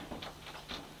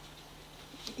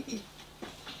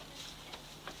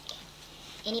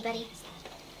 Anybody?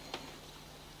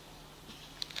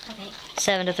 Okay.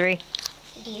 7 to 3.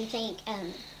 Do you think,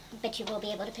 but you will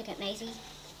be able to pick up Maisie?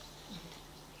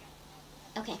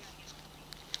 Okay.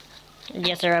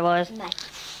 Yes, sir, I was. Bye.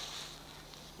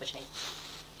 Which name?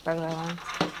 Burglar alarm.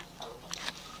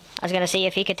 I was gonna see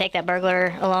if he could take that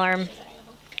burglar alarm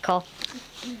call.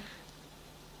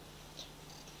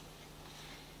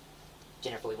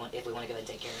 Jennifer, if we want to go ahead and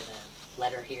take care of the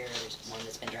letter here. There's one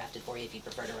that's been drafted for you if you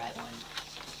prefer to write one.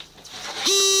 That's fine.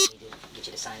 We need to get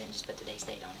you to sign it and just put today's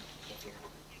date on it if you're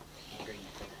in agreement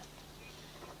for that.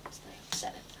 It's the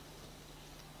 7th.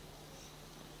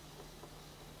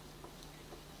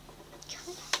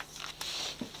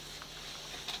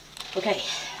 Okay.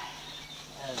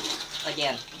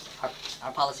 Again,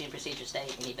 our policy and procedure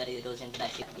state anybody that goes in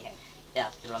tonight, yeah,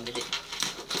 that's what I'm going to do.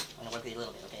 I'm going to work with you a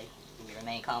little bit, okay? If you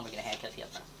remain calm, we're going to handcuff you up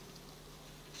front.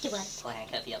 Do what? We'll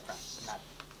handcuff you up front, not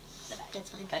the back. That's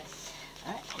fine. Okay?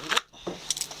 All right, here we go.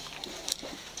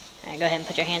 All right, go ahead and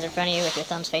put your hands in front of you with your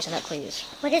thumbs facing up, please.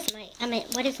 What is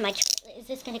my, is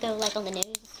this going to go like on the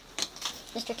news,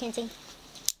 Mr. Kinsey?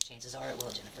 Chances are it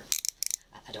will, Jennifer.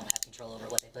 I don't have control over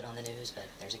what they put on the news, but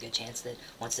there's a good chance that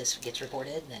once this gets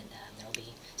reported, then there will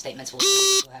be statements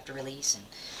we'll have to release, and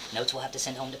notes we'll have to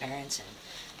send home to parents, and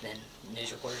then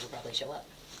news reporters will probably show up.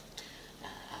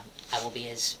 I will be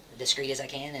as discreet as I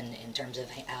can in terms of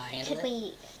how I handle it. Could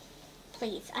we,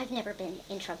 please, I've never been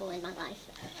in trouble in my life.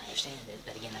 I understand it,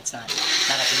 but again, that's not up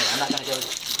to me. I'm not going to go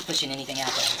pushing anything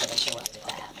out there until they show up if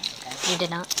that happens, okay? You did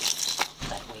not.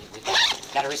 But we've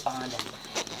got to respond and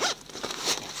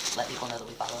let people know that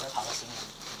we followed our policy and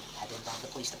had to involve the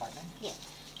police department. Yeah.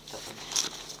 Go from there.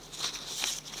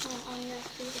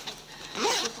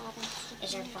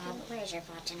 Is your fob, where is your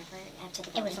fob, Jennifer? To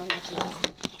the it was on my keys.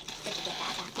 Okay, did you get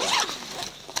that back?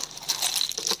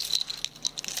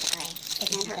 Gray.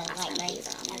 Isn't her light gray?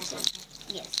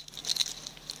 Yes.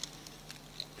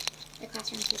 The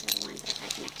classroom keys are the ones that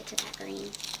are connected to that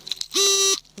green.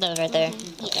 Those right there?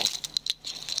 Mm-hmm. Okay.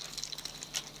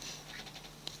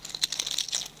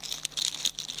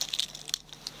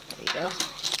 There you go.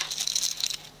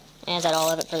 And is that all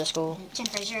of it for the school?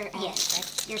 Jennifer, is your,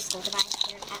 yes, your school device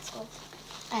here at school?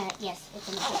 Yes, it's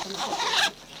in the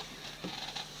system.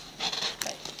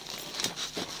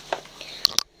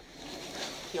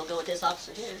 You'll go with this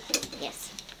officer here. Yes.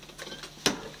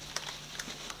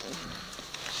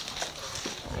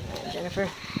 Jennifer,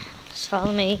 just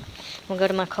follow me. We'll go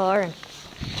to my car and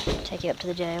take you up to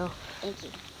the jail. Thank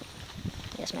you.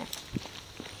 Yes, ma'am.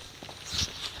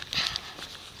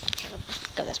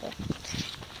 Go this way.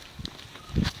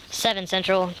 7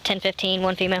 Central, 10:15,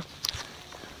 1 female.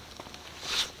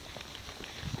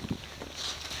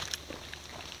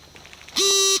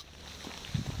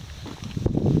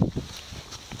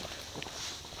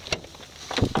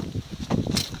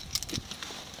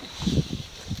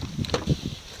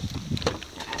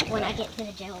 When I get to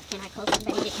the jail, can I call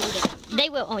somebody that can get They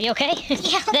will. Oh, you okay?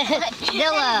 Yeah,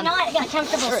 They'll not a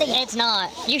comfortable seat. It's not.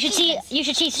 You should see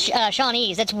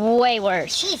Shawnee's. It's way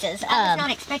worse. Jesus, I was not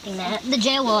expecting that. The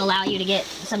jail will allow you to get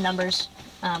some numbers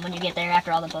when you get there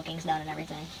after all the booking's done and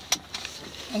everything.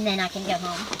 And then I can go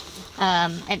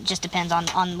home. It just depends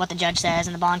on what the judge says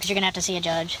in the bond, because you're gonna have to see a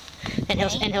judge, and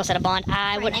he'll set a bond.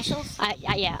 I For would initials?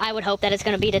 I would hope that it's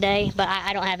gonna be today, but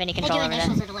I don't have any They control do over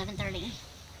initials that. at 11:30.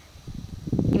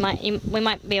 We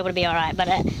might be able to be all right, but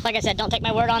like I said, don't take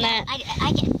my word on that.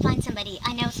 I can find somebody.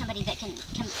 I know somebody that can.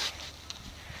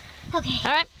 Okay.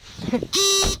 All right.